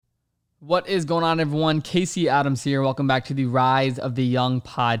What is going on, everyone? Casey Adams here. Welcome back to the Rise of the Young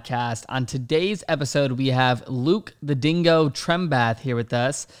podcast. On today's episode, we have Luke the Dingo Trembath here with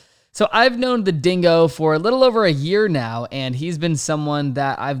us. So I've known the Dingo for a little over a year now, and he's been someone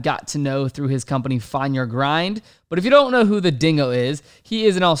that I've got to know through his company, Find Your Grind. But if you don't know who the Dingo is, he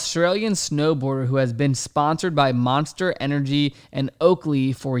is an Australian snowboarder who has been sponsored by Monster Energy and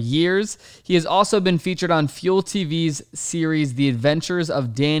Oakley for years. He has also been featured on Fuel TV's series, The Adventures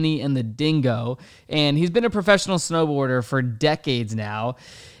of Danny and the Dingo, and he's been a professional snowboarder for decades now.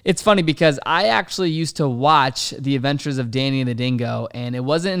 It's funny because I actually used to watch The Adventures of Danny and the Dingo, and it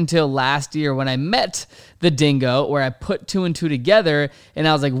wasn't until last year when I met the Dingo where I put two and two together, and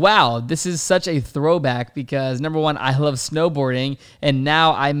I was like, wow, this is such a throwback because, number one, I love snowboarding, and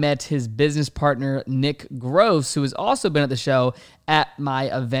now I met his business partner, Nick Gross, who has also been at the show at my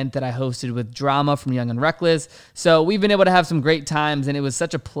event that I hosted with Drama from Young and Reckless. So we've been able to have some great times, and it was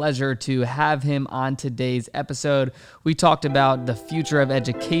such a pleasure to have him on today's episode. We talked about the future of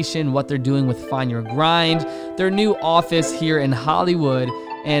education, what they're doing with Find Your Grind, their new office here in Hollywood,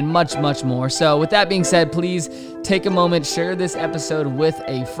 and much, much more. So with that being said, please take a moment, share this episode with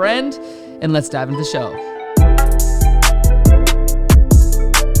a friend, and let's dive into the show.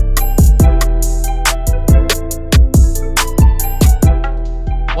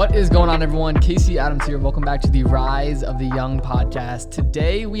 What is going on, everyone? Casey Adams here. Welcome back to the Rise of the Young podcast.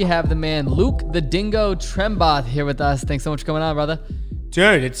 Today, we have the man Luke the Dingo Trembath here with us. Thanks so much for coming on, brother.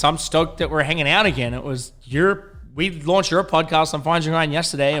 Dude, I'm stoked that we're hanging out again. We launched your podcast on Find Your Grind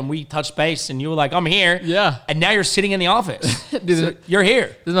yesterday, and we touched base, and you were like, I'm here. Yeah. And now you're sitting in the office. Dude, so you're here.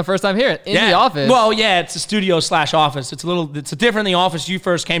 This is my first time here in the office. Well, yeah, it's a studio / office. It's different than the office you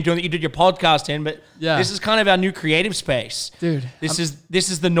first came to and that you did your podcast in, but this is kind of our new creative space. Dude. This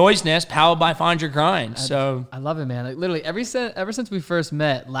is the Noise Nest powered by Find Your Grind. I love it, man. Like, literally, ever since we first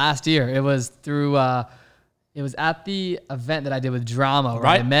met last year, it was through... It was at the event that I did with Drama where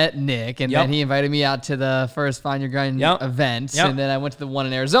I met Nick, and then he invited me out to the first Find Your Grind event, and then I went to the one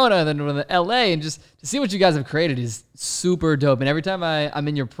in Arizona, and then one in LA, and just to see what you guys have created is super dope. And every time I'm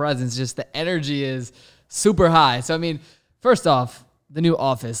in your presence, just the energy is super high. So, I mean, first off, the new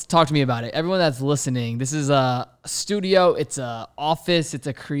office. Talk to me about it. Everyone that's listening, this is a studio, it's a office, it's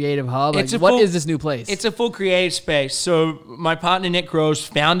a creative hub. What is this new place? It's a full creative space. So my partner Nick Gross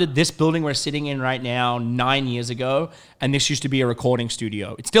founded this building we're sitting in right now 9 years ago, and this used to be a recording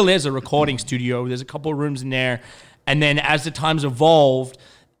studio. It still is a recording studio. There's a couple of rooms in there, and then as the times evolved,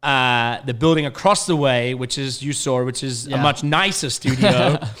 the building across the way, which is a much nicer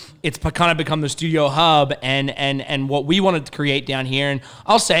studio, it's kind of become the studio hub, and what we wanted to create down here, and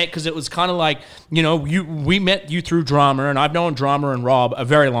I'll say it because it was kind of like, we met you through Drama, and I've known Drama and Rob a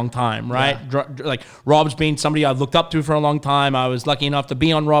very long time, right? Yeah. Rob's been somebody I've looked up to for a long time. I was lucky enough to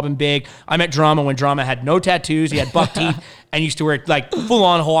be on Rob and Big. I met Drama when Drama had no tattoos, he had buck teeth, and used to wear like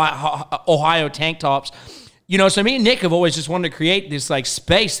full-on Ohio tank tops. So me and Nick have always just wanted to create this like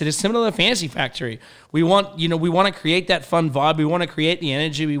space that is similar to the Fantasy Factory. We want to create that fun vibe. We want to create the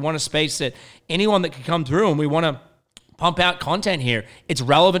energy. We want a space that anyone that can come through, and we want to pump out content here. It's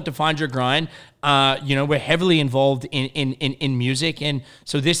relevant to Find Your Grind. We're heavily involved in music, and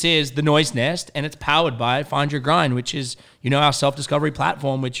so this is the Noise Nest, and it's powered by Find Your Grind, which is our self-discovery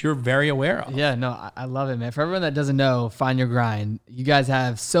platform, which you're very aware of. Yeah, no, I love it, man. For everyone that doesn't know Find Your Grind, you guys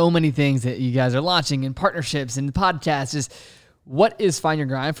have so many things that you guys are launching, and partnerships and podcasts. Just what is Find Your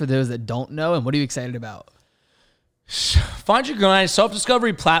Grind for those that don't know, and what are you excited about? Find Your Grind,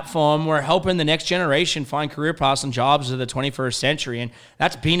 self-discovery platform. We're helping the next generation find career paths and jobs of the 21st century. And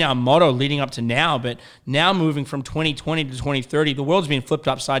that's been our motto leading up to now. But now moving from 2020 to 2030, the world's being flipped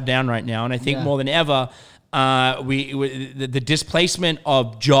upside down right now. And I think more than ever, the displacement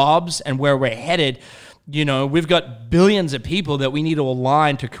of jobs and where we're headed, we've got billions of people that we need to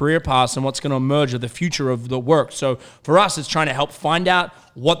align to career paths and what's going to emerge of the future of the work. So for us, it's trying to help find out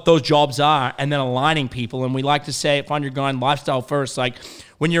what those jobs are and then aligning people. And we like to say at Find Your Grind, lifestyle first. Like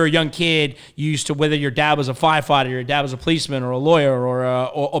when you're a young kid, you used to, whether your dad was a firefighter, your dad was a policeman or a lawyer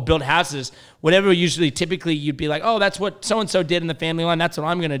or built houses, whatever, typically you'd be like, oh, that's what so-and-so did in the family line. That's what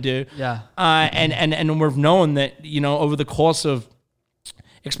I'm going to do. Yeah. And we've known that, over the course of,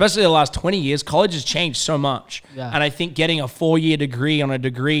 especially the last 20 years, college has changed so much. Yeah. And I think getting a 4-year degree on a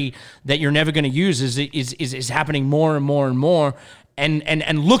degree that you're never going to use is happening more and more and more.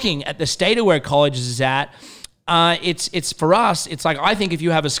 And looking at the state of where college is at, it's for us, it's like, I think if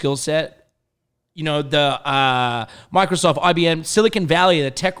you have a skill set, the Microsoft, IBM, Silicon Valley, the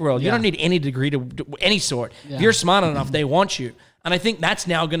tech world, you don't need any degree to any sort. Yeah. If you're smart enough, they want you. And I think that's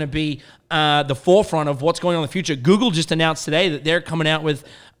now going to be the forefront of what's going on in the future. Google just announced today that they're coming out with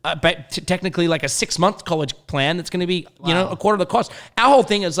technically like a 6-month college plan that's going to be, a quarter of the cost. Our whole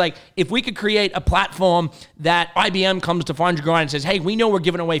thing is like, if we could create a platform that IBM comes to Find Your Grind and says, hey, we know we're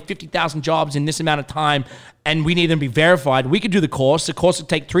giving away 50,000 jobs in this amount of time and we need them to be verified. We could do the course. The course would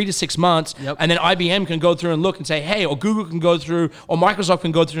take 3 to 6 months. Yep. And then IBM can go through and look and say, hey, or Google can go through, or Microsoft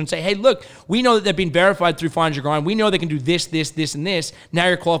can go through and say, hey, look, we know that they've been verified through Find Your Grind. We know they can do this, this, and this. Now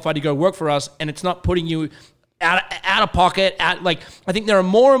you're qualified to go work for us. And it's not putting you out of pocket. I think there are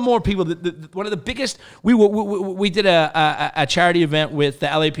more and more people. One of the biggest, we did a charity event with the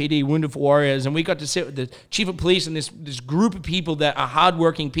LAPD Wounded Warriors, and we got to sit with the chief of police and this group of people that are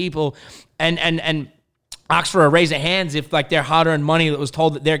hardworking people, and asked for a raise of hands if like their hard-earned money that was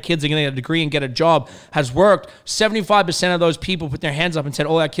told that their kids are going to get a degree and get a job has worked. 75% of those people put their hands up and said,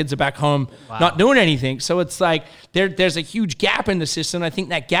 all our kids are back home not doing anything. So it's like there's a huge gap in the system. I think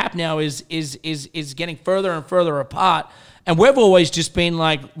that gap now is getting further and further apart. And we've always just been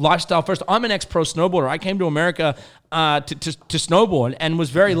like lifestyle first. I'm an ex-pro snowboarder. I came to America to snowboard and was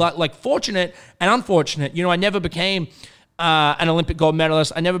very fortunate and unfortunate. I never became an Olympic gold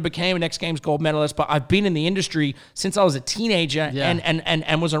medalist. I never became an X Games gold medalist, but I've been in the industry since I was a teenager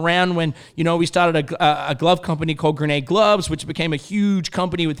and was around when, we started a glove company called Grenade Gloves, which became a huge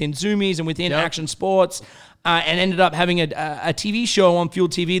company within Zoomies and within action sports. And ended up having a TV show on Fuel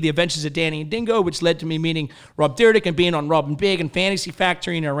TV, The Adventures of Danny and Dingo, which led to me meeting Rob Dyrdek and being on Rob and Big and Fantasy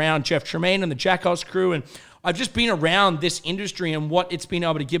Factory and around Jeff Tremaine and the Jackhouse crew. And I've just been around this industry and what it's been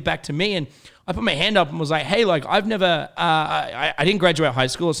able to give back to me. And I put my hand up and was like, hey, like I've never, I didn't graduate high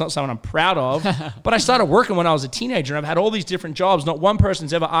school. It's not something I'm proud of, but I started working when I was a teenager and I've had all these different jobs. Not one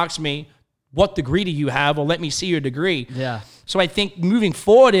person's ever asked me, what degree do you have? Or let me see your degree. Yeah. So I think moving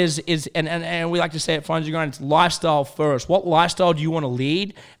forward is and we like to say at Find Your Grind, it's lifestyle first. What lifestyle do you want to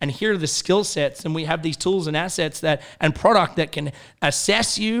lead? And here are the skill sets. And we have these tools and assets and product that can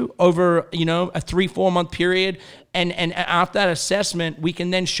assess you over, a 3-4 month period. And after that assessment, we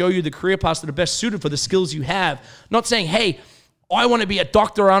can then show you the career paths that are best suited for the skills you have. Not saying, hey, I want to be a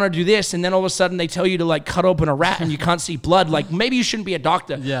doctor, I want to do this, and then all of a sudden they tell you to like cut open a rat and you can't see blood. Like maybe you shouldn't be a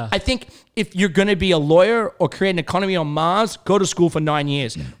doctor. Yeah. I think if you're going to be a lawyer or create an economy on Mars, go to school for 9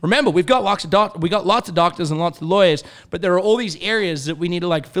 years. Remember, we've got lots of doctors and lots of lawyers, but there are all these areas that we need to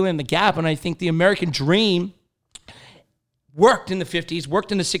like fill in the gap. And I think the American dream worked in the 50s,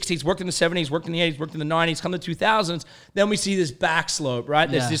 worked in the 60s, worked in the 70s, worked in the 80s, worked in the 90s, come the 2000s, then we see this back slope, right?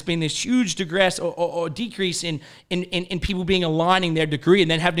 There's just been this huge digress or decrease in people being aligning their degree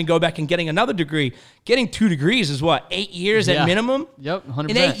and then having to go back and getting another degree. Getting 2 degrees is what, 8 years at minimum? Yep, 100%.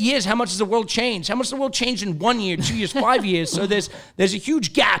 In 8 years, how much has the world changed? How much has the world changed in 1 year, 2 years, 5 years? So there's a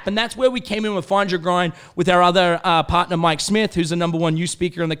huge gap, and that's where we came in with Find Your Grind with our other partner, Mike Smith, who's the #1 youth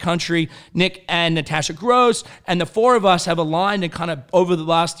speaker in the country, Nick and Natasha Gross, and the 4 of us have aligned and kind of over the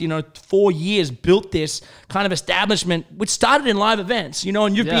last 4 years built this kind of establishment, which started in live events,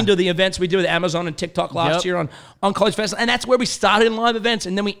 and you've been to the events we did with Amazon and TikTok last year on College Fest, and that's where we started in live events,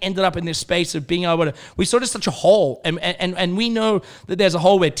 and then we ended up in this space of being able to, we saw such a hole, and we know that there's a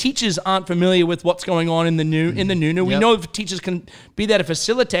hole where teachers aren't familiar with what's going on in the new. We know if teachers can be there to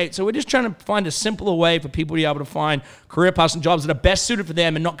facilitate, so we're just trying to find a simpler way for people to be able to find career paths and jobs that are best suited for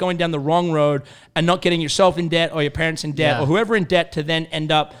them and not going down the wrong road and not getting yourself in debt or your parents in debt or whoever in debt to then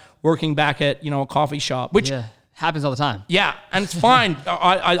end up working back at a coffee shop, which happens all the time. Yeah, and it's fine.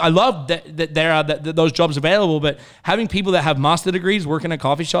 I love that there are those jobs available, but having people that have master degrees working at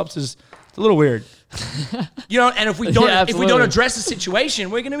coffee shops is a little weird. And if we don't address the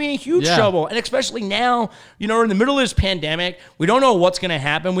situation, we're going to be in huge trouble. And especially now, we're in the middle of this pandemic. We don't know what's going to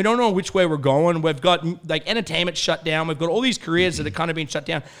happen. We don't know which way we're going. We've got like entertainment shut down. We've got all these careers that are kind of being shut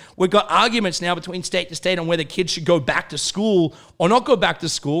down. We've got arguments now between state to state on whether kids should go back to school or not go back to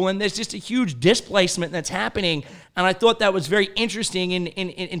school. And there's just a huge displacement that's happening. And I thought that was very interesting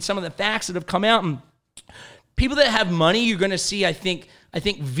in some of the facts that have come out. And people that have money, you're going to see, I think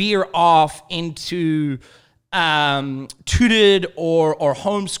veer off into tutored or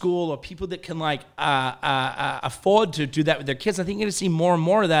homeschool, or people that can afford to do that with their kids. I think you're going to see more and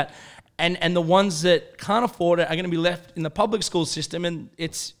more of that. And the ones that can't afford it are going to be left in the public school system, and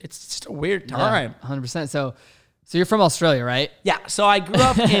it's just a weird time. 100%. So you're from Australia, right? Yeah. So I grew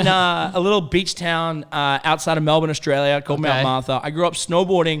up in a little beach town outside of Melbourne, Australia, called Mount Martha. I grew up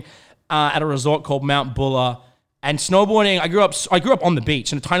snowboarding at a resort called Mount Buller. And snowboarding, I grew up on the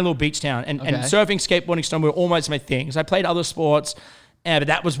beach in a tiny little beach town, and surfing, skateboarding, snowboarding, almost my things. I played other sports, but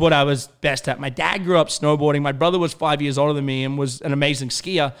that was what I was best at. My dad grew up snowboarding. My brother was 5 years older than me and was an amazing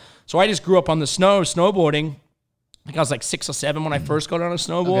skier. So I just grew up on the snowboarding. I think I was like 6 or 7 when I first got on a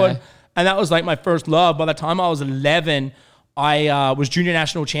snowboard. And that was like my first love. By the time I was 11, I was junior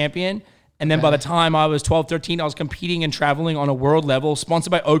national champion. And then by the time I was 12, 13, I was competing and traveling on a world level,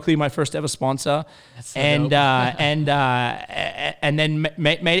 sponsored by Oakley, my first ever sponsor. That's so and dope. and then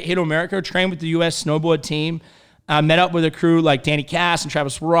made it here to America, trained with the U.S. snowboard team, met up with a crew like Danny Cass and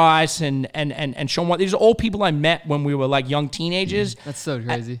Travis Rice and Sean White. These are all people I met when we were like young teenagers. That's so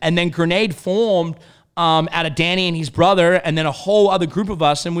crazy. And then Grenade formed out of Danny and his brother, and then a whole other group of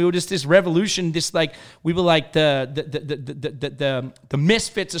us, and we were just this revolution. We were like the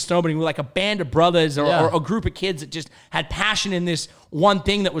misfits of snowboarding. We were like a band of brothers or a group of kids that just had passion in this one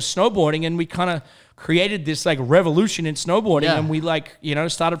thing that was snowboarding, and we kind of created this like revolution in snowboarding. And we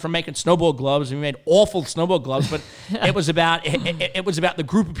started from making snowboard gloves, and we made awful snowboard gloves, but it was about the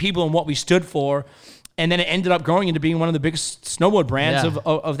group of people and what we stood for. And then it ended up growing into being one of the biggest snowboard brands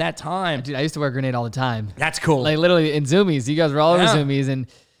of that time. Dude, I used to wear Grenade all the time. That's cool. Like literally in Zoomies. You guys were all over Zoomies. And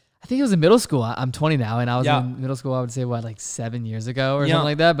I think it was in middle school. I'm 20 now. And I was in middle school, I would say, like 7 years ago or something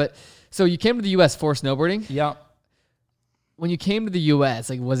like that. But so you came to the U.S. for snowboarding? Yeah. When you came to the U.S.,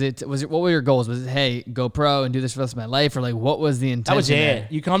 like was it what were your goals? Was it, hey, go pro and do this for the rest of my life? Or like what was the intention? That was it. there?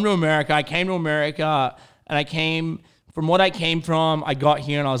 You come to America. I came to America, and from what I came from, I got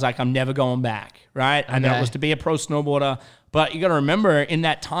here and I was like, I'm never going back, right? And that was to be a pro snowboarder. But you got to remember, in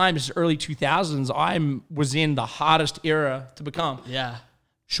that time, this early 2000s, I was in the hardest era to become. Yeah.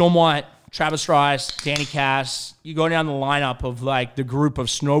 Sean White, Travis Rice, Danny Cass. You go down the lineup of like the group of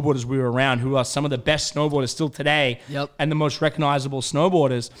snowboarders we were around, who are some of the best snowboarders still today, and the most recognizable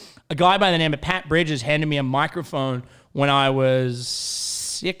snowboarders. A guy by the name of Pat Bridges handed me a microphone when I was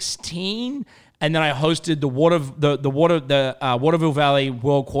 16. And then I hosted the Waterville Valley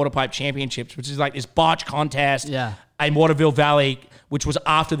World Quarterpipe Championships, which is like this botch contest in Waterville Valley, which was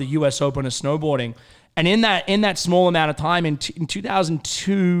after the U.S. Open of snowboarding. And in that small amount of time, in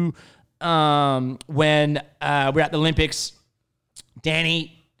 2002, when we're at the Olympics,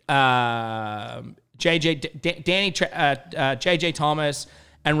 Danny, JJ Thomas,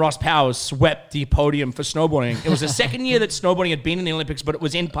 and Ross Powers swept the podium for snowboarding. It was the second year that snowboarding had been in the Olympics, but it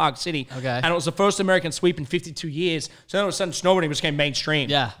was in Park City. Okay. And it was the first American sweep in 52 years. So then all of a sudden, snowboarding became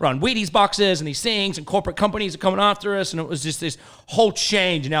mainstream. Yeah. We're on Wheaties boxes and these things, and corporate companies are coming after us, and it was just this whole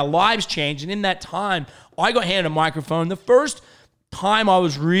change, and our lives changed. And in that time, I got handed a microphone. The first time I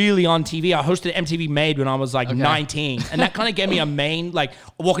was really on TV, I hosted MTV Made when I was like 19. And that kind of gave me a main, like,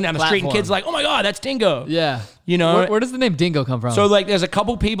 walking down the street and kids like, oh my God, that's Dingo. Yeah. You know? Where does the name Dingo come from? So, like, there's a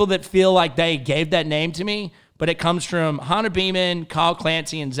couple people that feel like they gave that name to me, but it comes from Hunter Beeman, Kyle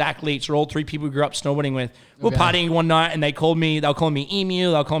Clancy, and Zach Leach. Are all three people we grew up snowboarding with. We were partying one night, and they'll call me Emu,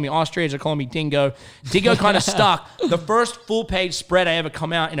 they'll call me Ostrich, they'll call me Dingo. Dingo kind of stuck. The first full-page spread I ever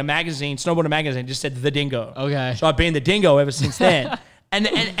come out in a magazine, snowboarding magazine, just said The Dingo. Okay. So I've been The Dingo ever since then. And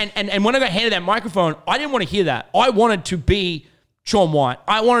when I got handed that microphone, I didn't want to hear that. I wanted to be Sean White.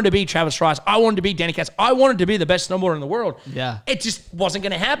 I wanted to be Travis Rice. I wanted to be Danny Cass. I wanted to be the best snowboarder in the world. Yeah. It just wasn't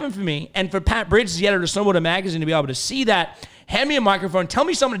going to happen for me. And for Pat Bridges, the editor of Snowboarder Magazine, to be able to see that, hand me a microphone, tell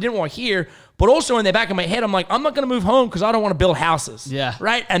me something I didn't want to hear, but also in the back of my head, I'm like, I'm not going to move home because I don't want to build houses. Yeah.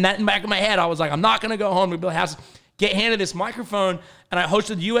 Right? And that in the back of my head, I was like, I'm not going to go home and build houses. Get handed this microphone, and I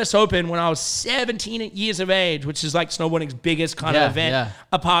hosted the U.S. Open when I was 17 years of age, which is like snowboarding's biggest kind of event,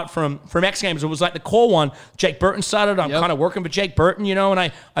 apart from X Games. It was like the core one. Jake Burton started. I'm kind of working for Jake Burton, you know, and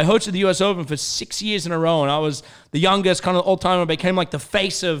I hosted the U.S. Open for 6 years in a row, and I was the youngest kind of all-timer, became like the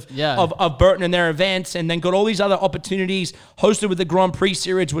face of Burton and their events, and then got all these other opportunities, hosted with the Grand Prix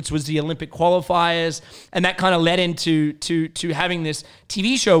Series, which was the Olympic qualifiers, and that kind of led into to having this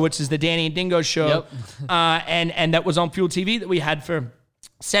TV show, which is the Danny and Dingo show, and that was on Fuel TV that we had for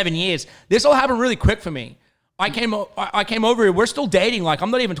 7 years. This all happened really quick for me. I came over here. We're still dating. Like,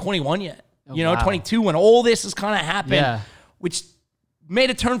 I'm not even 21 yet. 22 when all this has kind of happened, which made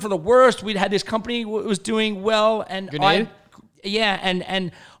a turn for the worst. We'd had this company was doing well, and Grenade?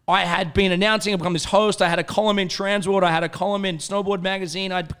 and I had been announcing, I'd become this host. I had a column in Transworld. I had a column in Snowboard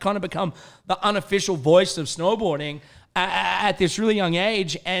Magazine. I'd kind of become the unofficial voice of snowboarding at this really young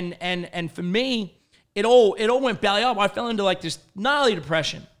age. And for me, it all went belly up. I fell into like this gnarly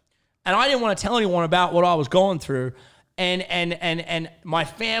depression, and I didn't want to tell anyone about what I was going through. And my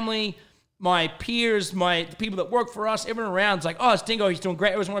family, my peers, the people that work for us, everyone around is like, oh, it's Dingo, he's doing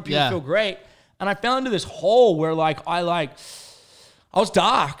great. I always want people to feel great. And I fell into this hole where I was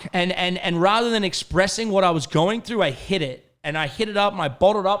dark, and rather than expressing what I was going through, I hid it. And I hid it up, and I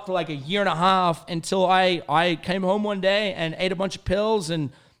bottled it up for like a year and a half until I came home one day and ate a bunch of pills and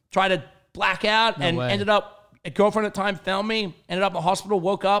tried to black out, ended up, a girlfriend at the time found me, ended up in the hospital,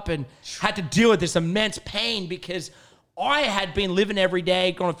 woke up, and had to deal with this immense pain because I had been living every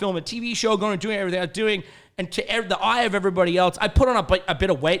day, going to film a TV show, going to doing everything I was doing, And to the eye of everybody else, I put on a bit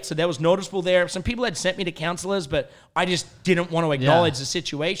of weight, so that was noticeable there. Some people had sent me to counselors, but I just didn't want to acknowledge the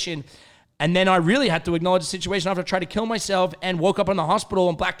situation. And then I really had to acknowledge the situation after I tried to kill myself and woke up in the hospital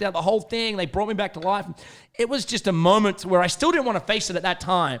and blacked out the whole thing. They brought me back to life. It was just a moment where I still didn't want to face it at that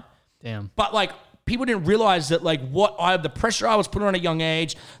time. Damn. But like, people didn't realize that like the pressure I was putting on at a young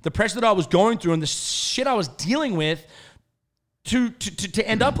age, the pressure that I was going through and the shit I was dealing with to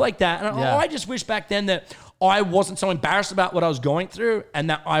end up like that. And I just wish back then that I wasn't so embarrassed about what I was going through,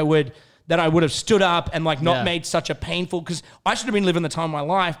 and that I would have stood up and like not made such a painful, because I should have been living the time of my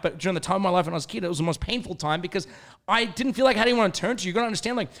life, but during the time of my life when I was a kid, it was the most painful time because I didn't feel like I had anyone to turn to. You got to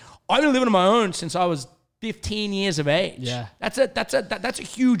understand, like, I've been living on my own since I was 15 years of age. Yeah. That's a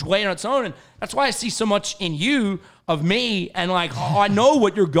huge weight on its own. And that's why I see so much in you of me. And like, I know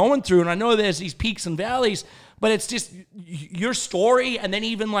what you're going through, and I know there's these peaks and valleys, but it's just your story. And then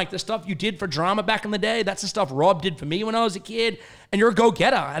even like the stuff you did for drama back in the day, that's the stuff Rob did for me when I was a kid. And you're a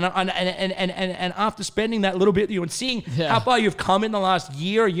go-getter. And after spending that little bit with you and seeing how far you've come in the last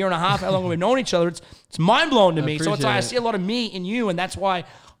year and a half, how long we've known each other, it's mind-blowing to me. So it's like, I see a lot of me in you, and that's why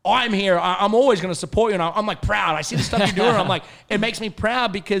I'm here. I'm always going to support you. And I'm like proud. I see the stuff you're doing. I'm like, it makes me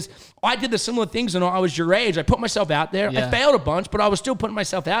proud because I did the similar things when I was your age. I put myself out there. I failed a bunch, but I was still putting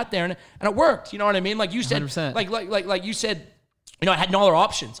myself out there, and it worked. You know what I mean? Like you said, 100%. like you said, you know, I had no other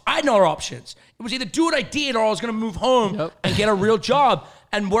options. I had no other options. It was either do what I did or I was going to move home and get a real job.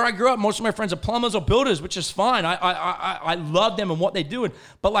 And where I grew up, most of my friends are plumbers or builders, which is fine. I love them and what they do.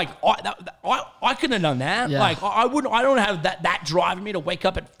 But like, I couldn't have done that. Yeah. Like, I don't have that driving me to wake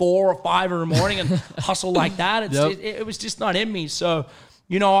up at 4 or 5 in the morning and hustle like that. It was just not in me. So,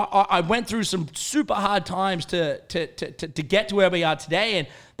 you know, I went through some super hard times to get to where we are today. And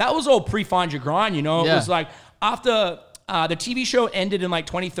that was all pre-Find Your Grind, you know. It was like after the TV show ended in like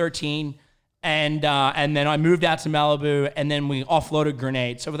 2013. And then I moved out to Malibu, and then we offloaded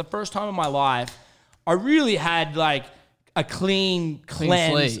Grenade. So for the first time in my life, I really had like a clean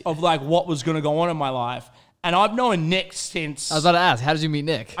cleanse slate of like what was going to go on in my life. And I've known Nick since... I was about to ask, how did you meet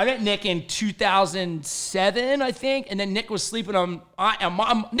Nick? I met Nick in 2007, I think, and then Nick was sleeping on my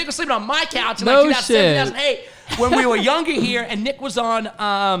couch in like 2007, 2008 when we were younger here, and Nick was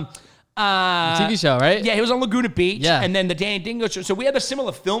on... TV show, right? Yeah, he was on Laguna Beach, Yeah. and then the Danny Dingo show. So we had a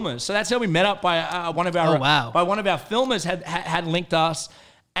similar filmers. So that's how we met up by one of our by one of our filmers had linked us,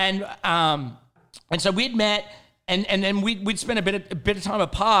 and so we'd met, and then we'd spent a bit of time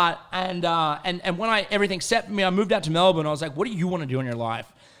apart, and when everything set for me, I moved out to Melbourne. I was like, what do you want to do in your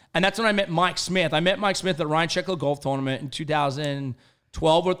life? And that's when I met Mike Smith. I met Mike Smith at Ryan Sheckler Golf Tournament in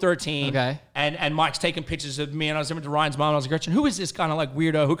 2012 or 13. Okay. And Mike's taking pictures of me, and I was over to Ryan's mom, and I was like, Gretchen, who is this kind of like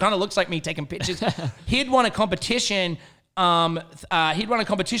weirdo who kind of looks like me taking pictures? He'd won a competition. He'd won a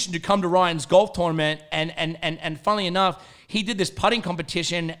competition to come to Ryan's golf tournament, and funnily enough, he did this putting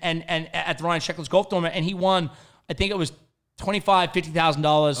competition and at the Ryan Sheckler's golf tournament, and he won, I think it was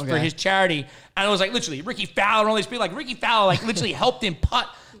 $50,000 for his charity. And it was like literally Ricky Fowler and all these people, like Ricky Fowler like literally helped him putt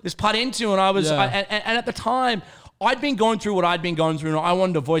into, and I was and at the time I'd been going through what I'd been going through, and I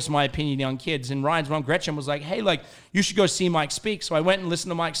wanted to voice my opinion to young kids. And Ryan's mom, Gretchen, was like, hey, like, you should go see Mike speak. So I went and listened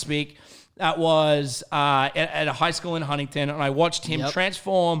to Mike speak. That was at a high school in Huntington, and I watched him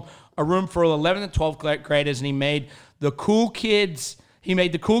transform a room for 11th and 12th graders, and he made the cool kids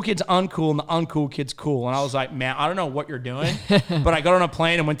uncool and the uncool kids cool. And I was like, man, I don't know what you're doing, but I got on a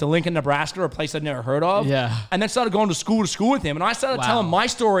plane and went to Lincoln, Nebraska, a place I'd never heard of. Yeah. And then started going to school with him. And I started telling my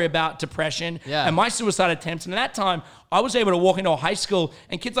story about depression and my suicide attempts. And at that time, I was able to walk into a high school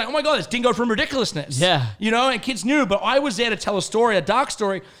and kids like, oh my God, it's Dingo from Ridiculousness. Yeah. You know, and kids knew, but I was there to tell a story, a dark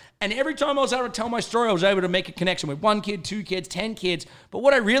story. And every time I was able to tell my story, I was able to make a connection with 1 kid, 2 kids, 10 kids. But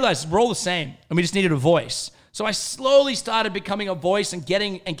what I realized is we're all the same, and we just needed a voice. So I slowly started becoming a voice and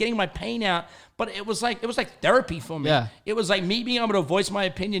getting my pain out. But it was like therapy for me. Yeah. It was like me being able to voice my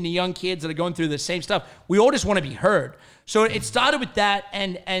opinion to young kids that are going through the same stuff. We all just want to be heard. So it started with that,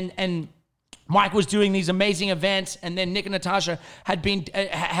 and Mike was doing these amazing events, and then Nick and Natasha had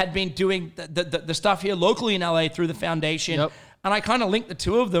been doing the stuff here locally in LA through the foundation. Yep. And I kind of linked the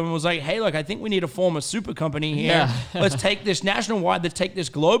two of them and was like, hey, look, I think we need to form a super company here. Yeah. Let's take this nationwide. Let's take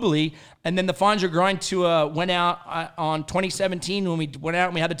this globally. And then the Find Your Grind tour went out on 2017 when we went out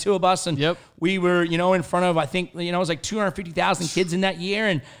and we had the tour bus. And we were, in front of, I think, it was like 250,000 kids in that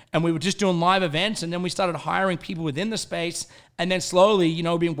year. and we were just doing live events, and then we started hiring people within the space, and then slowly, you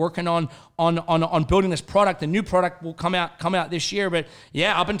know, been working on building this product. The new product will come out this year, but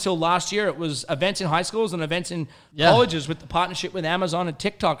yeah, up until last year, it was events in high schools and events in colleges with the partnership with Amazon and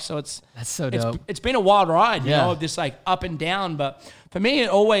TikTok. So that's so dope. It's been a wild ride, you know, this like up and down. But for me, it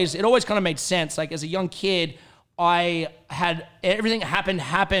always kind of made sense. Like as a young kid, I had everything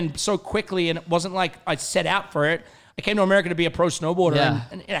happened so quickly, and it wasn't like I set out for it. I came to America to be a pro snowboarder,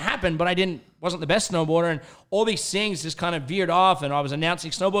 and it happened, but I wasn't the best snowboarder, and all these things just kind of veered off, and I was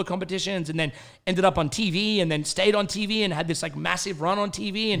announcing snowboard competitions, and then ended up on TV, and then stayed on TV, and had this like massive run on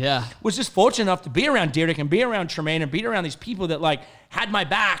TV, and was just fortunate enough to be around Deirdre and be around Tremaine and be around these people that like had my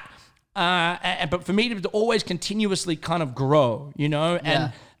back, but for me to always continuously kind of grow, you know,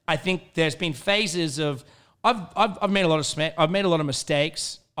 and I think there's been phases of I've made a lot of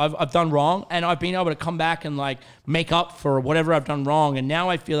mistakes. I've done wrong, and I've been able to come back and like make up for whatever I've done wrong. And now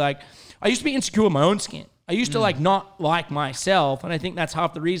I feel like I used to be insecure in my own skin. I used to like not like myself, and I think that's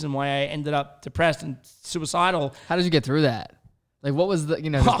half the reason why I ended up depressed and suicidal. How did you get through that? Like, what was the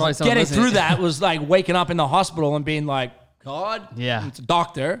getting through that was like waking up in the hospital and being like, God, it's a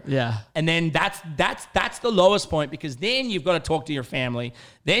doctor, and then that's the lowest point, because then you've got to talk to your family,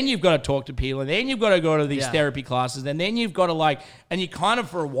 then you've got to talk to people, and then you've got to go to these therapy classes, and then you've got to like, and you kind of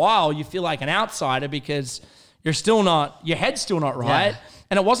for a while you feel like an outsider because your head's still not right.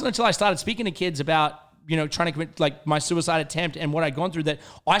 And it wasn't until I started speaking to kids about, you know, trying to commit like my suicide attempt and what I'd gone through that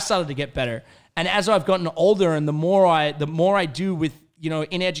I started to get better. And as I've gotten older, and the more I do with, you know,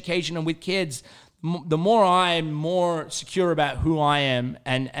 in education and with kids, the more I'm more secure about who I am,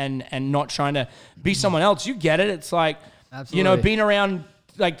 and not trying to be someone else. You get it. It's like, you know, being around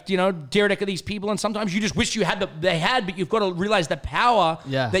like, you know, Deirdre of these people, and sometimes you just wish you had but you've got to realize the power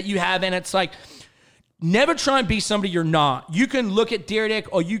that you have. And it's like, never try and be somebody you're not. You can look at Deirdre,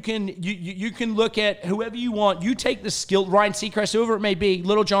 or you can look at whoever you want. You take the skill, Ryan Seacrest, whoever it may be,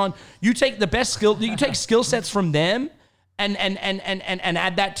 Little John, you take the best skill, you take skill sets from them, and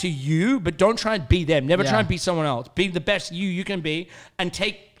add that to you, but don't try and be them. Never try and be someone else. Be the best you can be, and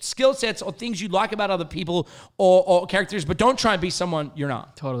take skill sets or things you like about other people or characters, but don't try and be someone you're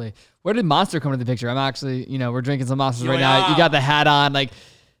not. Totally. Where did Monster come into the picture? I'm actually, you know, we're drinking some Monsters right now. You got the hat on, like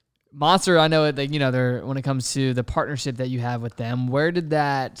Monster. I know it, like, you know, they're, when it comes to the partnership that you have with them, where did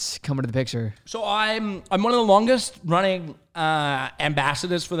that come into the picture? So I'm one of the longest running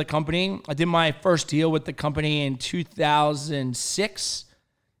ambassadors for the company. I did my first deal with the company in 2006,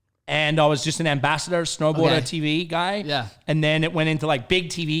 and I was just an ambassador, snowboarder, TV guy. Yeah. And then it went into like big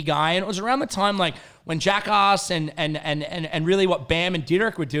TV guy, and it was around the time like when Jackass and really what Bam and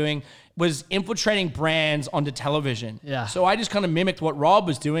Deirdre were doing was infiltrating brands onto television. Yeah. So I just kind of mimicked what Rob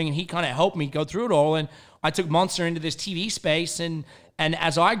was doing, and he kind of helped me go through it all. And I took Monster into this TV space, and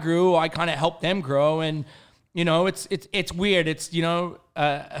as I grew, I kind of helped them grow. And you know, it's weird. It's, you know,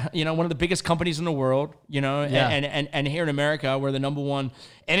 one of the biggest companies in the world, you know, and here in America, we're the number one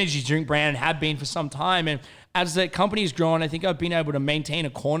energy drink brand, have been for some time. And as the company's grown, I think I've been able to maintain a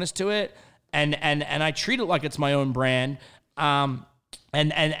cornice to it, and I treat it like it's my own brand. And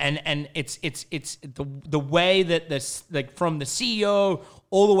it's the way that this, like from the CEO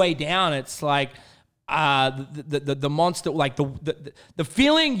all the way down, it's like the Monster, like the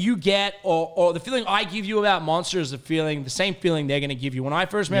feeling you get, or the feeling I give you about Monster is the same feeling they're gonna give you. When I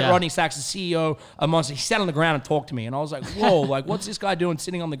first met Rodney Sachs, the CEO of Monster, he sat on the ground and talked to me, and I was like, whoa, like what's this guy doing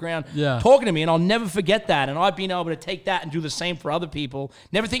sitting on the ground talking to me? And I'll never forget that. And I've been able to take that and do the same for other people.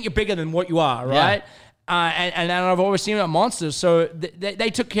 Never think you're bigger than what you are, right? And I've always seen it at Monsters. So they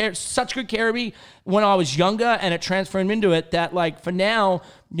took such good care of me when I was younger, and it transferred me into it that, like, for now,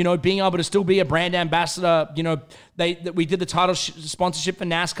 you know, being able to still be a brand ambassador, you know, we did the title sponsorship for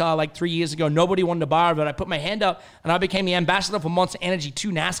NASCAR like 3 years ago. Nobody wanted to buy it, but I put my hand up and I became the ambassador for Monster Energy to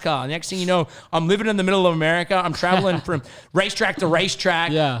NASCAR. Next thing you know, I'm living in the middle of America. I'm traveling from racetrack to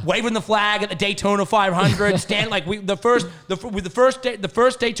racetrack, waving the flag at the Daytona 500. The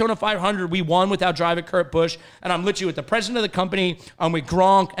first Daytona 500 we won with our driver Kurt Busch, and I'm literally with the president of the company, I'm with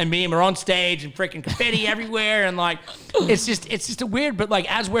Gronk and me, and we're on stage and freaking confetti everywhere, and like it's just a weird, but like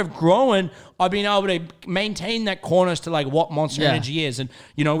as we're growing, I've been able to maintain that cornice to like what Monster Energy is. And,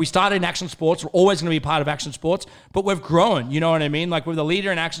 you know, we started in action sports. We're always going to be part of action sports, but we've grown, you know what I mean? Like we're the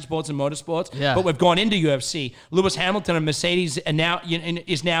leader in action sports and motorsports, but we've gone into UFC. Lewis Hamilton and Mercedes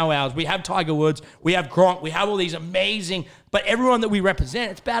is now ours. We have Tiger Woods. We have Gronk. We have all these amazing, but everyone that we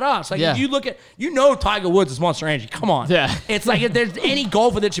represent, it's badass. Like if you look at, you know, Tiger Woods is Monster Energy. Come on. Yeah. It's like if there's any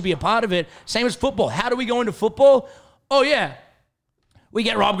golfer that should be a part of it, same as football. How do we go into football? Oh, yeah. We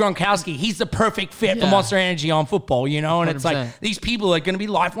get Rob Gronkowski. He's the perfect fit for Monster Energy on football, you know? And 100%. It's like these people are going to be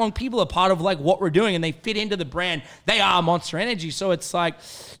lifelong people, a part of like what we're doing, and they fit into the brand. They are Monster Energy. So it's like,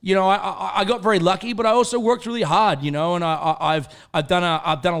 you know, I got very lucky, but I also worked really hard, you know, and I've done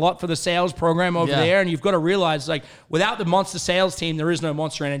a lot for the sales program over there. And you've got to realize, like, without the Monster sales team, there is no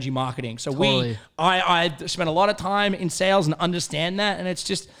Monster Energy marketing. So I spent a lot of time in sales and understand that. And it's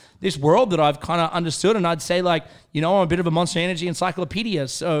just this world that I've kind of understood, and I'd say, like, you know, I'm a bit of a Monster Energy encyclopedia.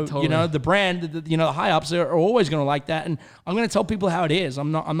 So, you know, the brand, you know, the high ups are always going to like that, and I'm going to tell people how it is.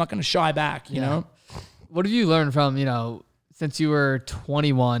 I'm not going to shy back. You know. What have you learned from, you know, since you were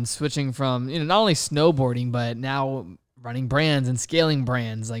 21, switching from, you know, not only snowboarding but now running brands and scaling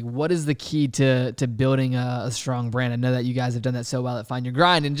brands? Like, what is the key to building a strong brand? I know that you guys have done that so well at Find Your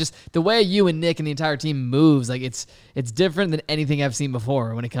Grind, and just the way you and Nick and the entire team moves, like it's different than anything I've seen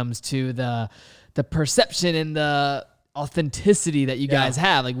before when it comes to the perception and the authenticity that you guys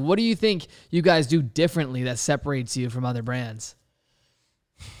have. Like, what do you think you guys do differently that separates you from other brands?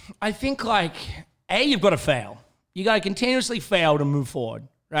 I think, like, you've got to fail. You got to continuously fail to move forward.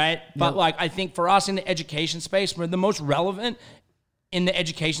 Right. But like, I think for us in the education space, we're the most relevant in the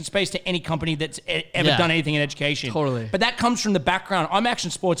education space to any company that's ever done anything in education. Totally. But that comes from the background. I'm action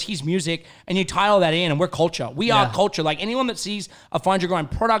sports, he's music, and you tie all that in, and we're culture. We are culture. Like, anyone that sees a Find Your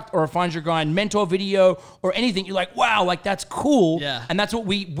Grind product or a Find Your Grind mentor video or anything, you're like, wow, like, that's cool. Yeah. And that's what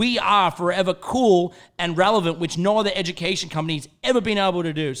we are, forever cool and relevant, which no other education company's ever been able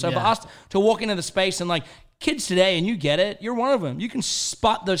to do. So for us to walk into the space and, like, kids today, and you get it, you're one of them. You can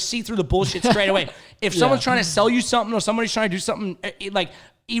see through the bullshit straight away. If someone's trying to sell you something, or somebody's trying to do something like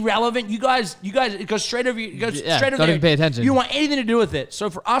irrelevant, you guys, it goes straight over you. It goes straight over. Don't even pay attention. You don't want anything to do with it. So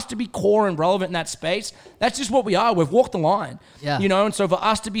for us to be core and relevant in that space, that's just what we are. We've walked the line. Yeah. You know, and so for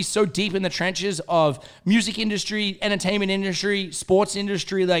us to be so deep in the trenches of music industry, entertainment industry, sports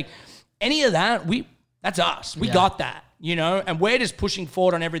industry, like any of that, that's us. We got that. You know, and we're just pushing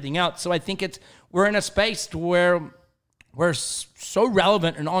forward on everything else. So I think we're in a space where we're so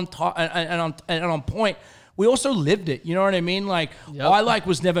relevant and on top and on point. We also lived it. You know what I mean? Like, I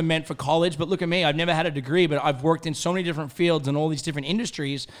was never meant for college, but look at me. I've never had a degree, but I've worked in so many different fields and all these different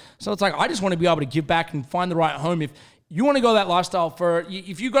industries. So it's like, I just want to be able to give back and find the right home. If you want to go that lifestyle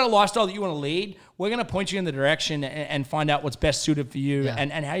if you've got a lifestyle that you want to lead, we're going to point you in the direction and find out what's best suited for you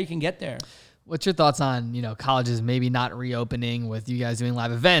and how you can get there. What's your thoughts on, you know, colleges maybe not reopening with you guys doing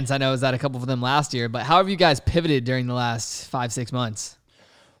live events? I know I was at a couple of them last year, but how have you guys pivoted during the last 5-6 months?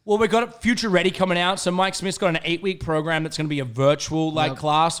 Well, we've got Future Ready coming out. So Mike Smith's got an 8-week program that's going to be a virtual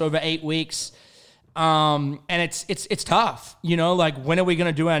class over 8 weeks. And it's tough, you know, like, when are we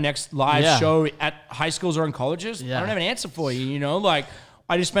going to do our next live show at high schools or in colleges? I don't have an answer for you. You know, like,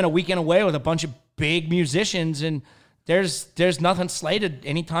 I just spent a weekend away with a bunch of big musicians, and there's nothing slated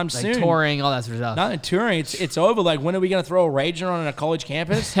anytime soon. Touring, all that sort of stuff. Nothing touring. It's over. Like, when are we going to throw a rager on a college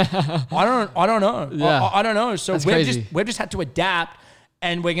campus? I don't know. I don't know. So we've just had to adapt,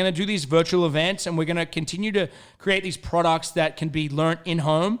 and we're going to do these virtual events, and we're going to continue to create these products that can be learned in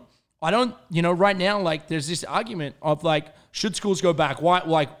home. I don't, you know, right now, like, there's this argument of, like, should schools go back? Why?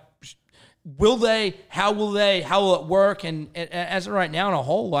 Like, will they? How will they? How will it work? And as of right now, in a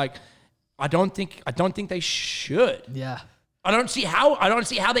whole, like, I don't think they should. Yeah. I don't see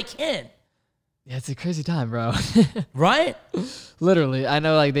how they can. Yeah, it's a crazy time, bro. Right? Literally. I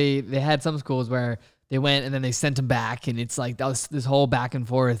know, like, they had some schools where they went and then they sent them back, and it's like that was this whole back and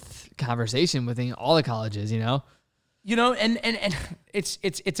forth conversation within all the colleges, you know? You know, and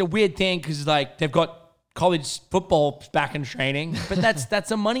it's a weird thing, because, like, they've got college football back in training, but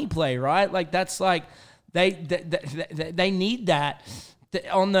that's a money play, right? Like, that's like they need that.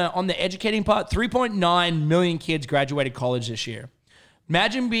 On the educating part, 3.9 million kids graduated college this year.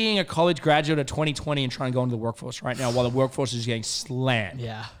 Imagine being a college graduate of 2020 and trying to go into the workforce right now while the workforce is getting slammed.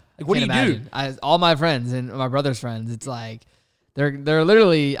 Yeah. Like, what do you do? All my friends and my brother's friends, it's like they're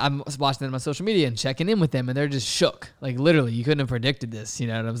literally, I'm watching them on social media and checking in with them, and they're just shook. Like, literally, you couldn't have predicted this. You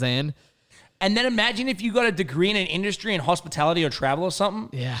know what I'm saying? And then imagine if you got a degree in an industry in hospitality or travel or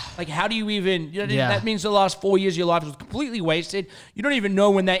something. Yeah. Like, how do you even, you know, that means the last 4 years of your life was completely wasted. You don't even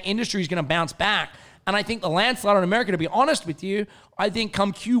know when that industry is going to bounce back. And I think the landslide on America, to be honest with you, I think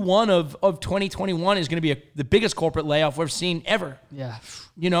come Q1 of 2021 is going to be the biggest corporate layoff we've seen ever. Yeah.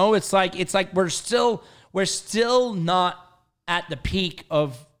 You know, it's like we're still not at the peak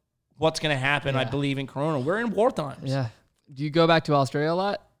of what's going to happen, I believe, in Corona. We're in war times. Yeah. Do you go back to Australia a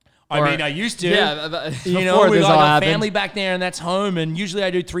lot? I mean, I used to. Yeah, you know, we got a family back there, and that's home. And usually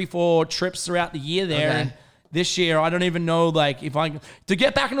I do 3-4 trips throughout the year there. Okay. And this year. I don't even know, like, if I to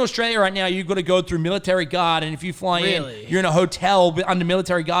get back into Australia right now, you've got to go through military guard, and if you fly in, you're in a hotel under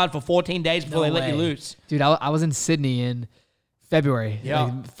military guard for 14 days before they let you loose. Dude, I was in Sydney in February. Yeah.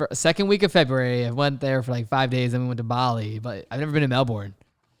 Like, for second week of February, I went there for like 5 days, then we went to Bali, but I've never been to Melbourne.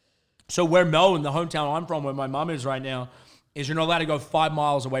 So where Melbourne, the hometown I'm from, where my mum is right now, is you're not allowed to go 5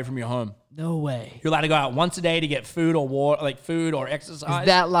 miles away from your home. No way. You're allowed to go out once a day to get food or water, like food or exercise. Is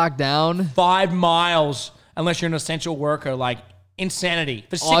that locked down? 5 miles, unless you're an essential worker, like insanity.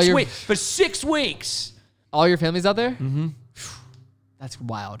 For 6 weeks. For 6 weeks. All your family's out there? Mm-hmm. That's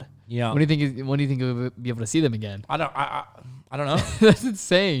wild. Yeah. When do you think you'll be able to see them again? I don't know. That's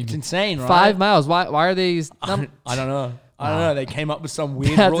insane. It's insane, right? 5 miles. Why are they? I don't know. I don't know. They came up with some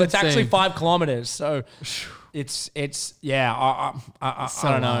weird That's rule. It's insane. actually 5 kilometers. So it's yeah. I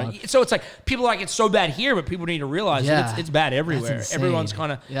don't know. Wild. So it's like people are like it's so bad here, but people need to realize that it's bad everywhere. That's Everyone's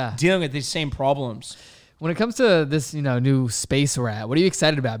insane. kind of dealing with these same problems. When it comes to this, new space we're at, what are you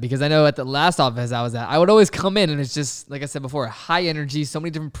excited about? Because I know at the last office I was at, I would always come in and it's just, like I said before, high energy. So many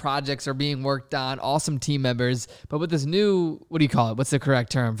different projects are being worked on, awesome team members. But with this new, what do you call it? What's the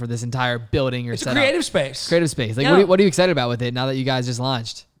correct term for this entire building or It's setup? a creative space. Creative space. Like, Yeah. what are you excited about with it now that you guys just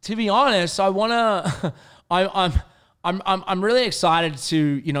launched? To be honest, I wanna. I'm really excited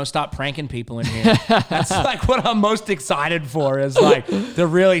to start pranking people in here. That's like what I'm most excited for is like to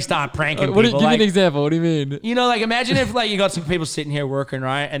really start pranking people. Give me an example. What do you mean? Like imagine if like you got some people sitting here working,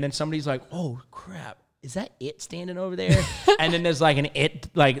 right? And then somebody's like, oh crap, is that it standing over there? And then there's like an it,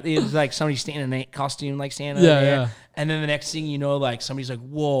 like it's like somebody standing in an it costume, like standing over there. Yeah. And then the next thing you know, like somebody's like,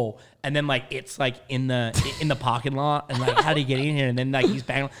 whoa. And then like it's like in the parking lot, and like how do you get in here? And then like he's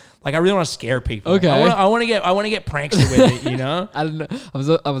banging. Like I really want to scare people. Okay. I want to get prankster with it. I don't know.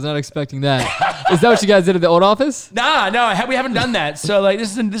 I was not expecting that. Is that what you guys did at the old office? No, we haven't done that. So like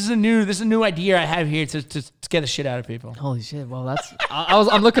this is a new idea I have here to scare the shit out of people. Holy shit! Well, that's.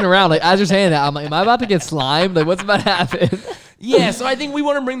 I'm looking around like as you're saying that. I'm like, am I about to get slimed? Like, what's about to happen? Yeah. So I think we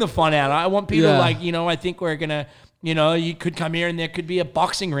want to bring the fun out. I want people Yeah. I think we're gonna. You could come here and there could be a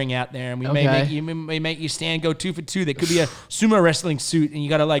boxing ring out there, and we may make you stand, go 2 for 2. There could be a sumo wrestling suit, and you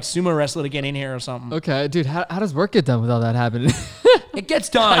gotta like sumo wrestle to get in here or something. Okay, dude. How does work get done with all that happening? It gets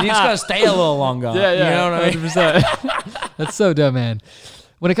done. You just gotta stay a little longer. Yeah, You know what I mean? 100%. That's so dope, man.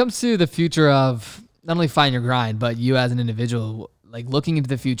 When it comes to the future of not only Find Your Grind, but you as an individual, like looking into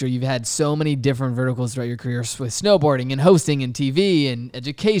the future, you've had so many different verticals throughout your career with snowboarding and hosting and TV and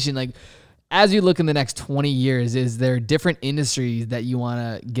education. Like, as you look in the next 20 years, is there different industries that you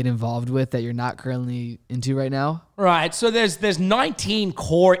want to get involved with that you're not currently into right now? Right. So there's 19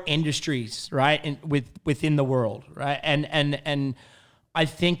 core industries, right, within the world, right, and I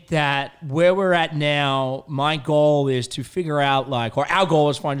think that where we're at now, my goal is to figure out or our goal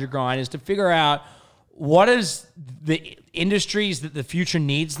as Find Your Grind is to figure out what is the industries that the future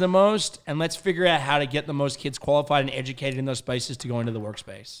needs the most, and let's figure out how to get the most kids qualified and educated in those spaces to go into the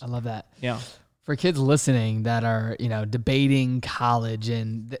workspace. I love that. Yeah. For kids listening that are, debating college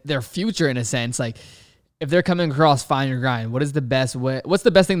and their future in a sense, like if they're coming across Find Your Grind, what is the best way? What's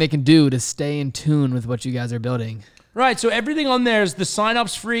the best thing they can do to stay in tune with what you guys are building? Right, so everything on there is the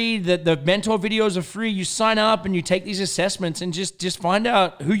sign-up's free, the mentor videos are free. You sign up and you take these assessments and just find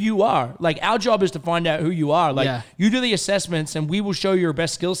out who you are. Like our job is to find out who you are. Like you do the assessments and we will show you your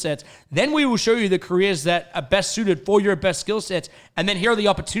best skill sets. Then we will show you the careers that are best suited for your best skill sets. And then here are the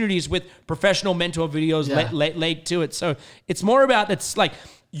opportunities with professional mentor videos laid to it. So it's more about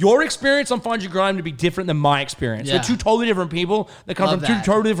your experience on Find Your Grind to be different than my experience. Yeah. We're two totally different people that come from two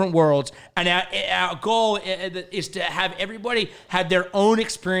totally different worlds. And our goal is to have everybody have their own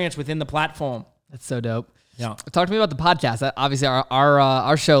experience within the platform. That's so dope. Yeah. Talk to me about the podcast. Obviously,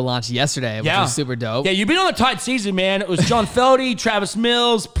 our show launched yesterday, which was super dope. Yeah, you've been on a tight season, man. It was John Feldy, Travis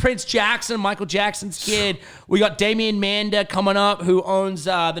Mills, Prince Jackson, Michael Jackson's kid. We got Damian Manda coming up, who owns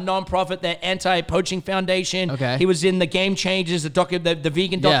the nonprofit, the Anti-Poaching Foundation. Okay. He was in the Game Changers, the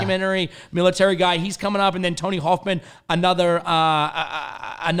vegan documentary, military guy. He's coming up, and then Tony Hoffman, another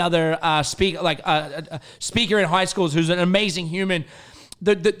speaker in high schools, who's an amazing human.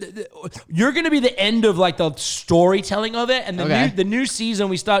 You're going to be the end of the storytelling of it, and the new season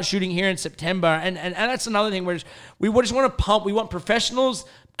we start shooting here in September, and that's another thing where we just want to pump. We want professionals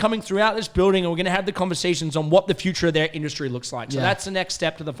coming throughout this building, and we're going to have the conversations on what the future of their industry looks like. So that's the next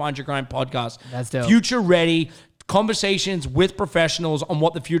step to the Find Your Grind podcast. That's dope. Future ready conversations with professionals on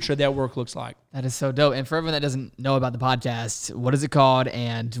what the future of their work looks like. That is so dope. And for everyone that doesn't know about the podcast, what is it called?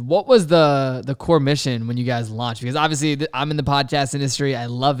 And what was the core mission when you guys launched? Because obviously I'm in the podcast industry. I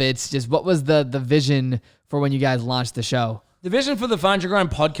love it. Just what was the vision for when you guys launched the show? The vision for the Find Your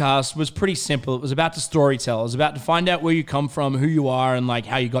Grind podcast was pretty simple. It was about to storytell. It was about to find out where you come from, who you are, and like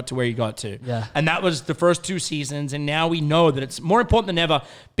how you got to where you got to. Yeah. And that was the first 2 seasons. And now we know that it's more important than ever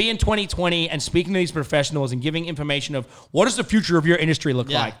be in 2020 and speaking to these professionals and giving information of what does the future of your industry look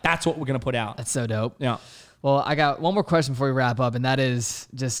like. That's what we're going to put out. That's so dope. Yeah. Well, I got one more question before we wrap up, and that is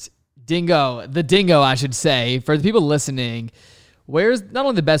just the dingo, I should say, for the people listening. Where's not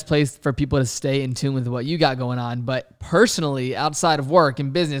only the best place for people to stay in tune with what you got going on, but personally, outside of work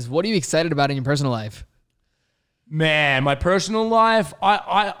and business, what are you excited about in your personal life? Man, my personal life,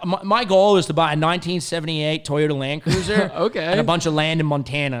 my goal is to buy a 1978 Toyota Land Cruiser Okay. and a bunch of land in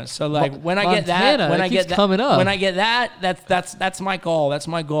Montana. So like when I get that, that's my goal. That's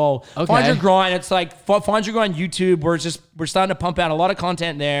my goal. Okay. Find Your Grind. It's like Find Your Grind YouTube. We're starting to pump out a lot of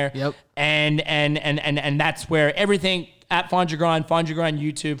content there. Yep. And that's where everything at Find Your Grind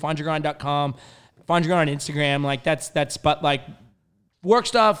YouTube, findyourgrind.com, Find Your Grind on Instagram. Like that's but like work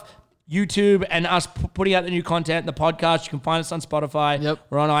stuff. YouTube and us putting out the new content, the podcast. You can find us on Spotify. Yep.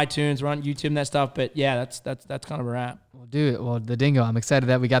 We're on iTunes. We're on YouTube and that stuff. But yeah, that's kind of a wrap. Well, dude, the dingo, I'm excited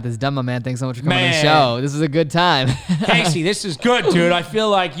that we got this done, my man. Thanks so much for coming on the show. This is a good time. Casey, this is good, dude. I feel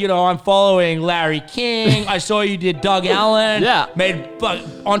like, I'm following Larry King. I saw you did Doug Allen. Yeah. Made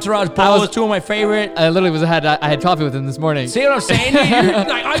Entourage Ball was 2 of my favorite. I literally I had coffee with him this morning. See what I'm saying? Dude? I'm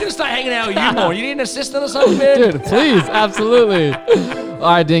going to start hanging out with you more. You need an assistant or something, man? Dude, please. Absolutely. All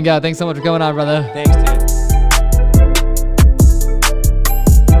right, dingo. Thanks so much for coming on, brother. Thanks, dude.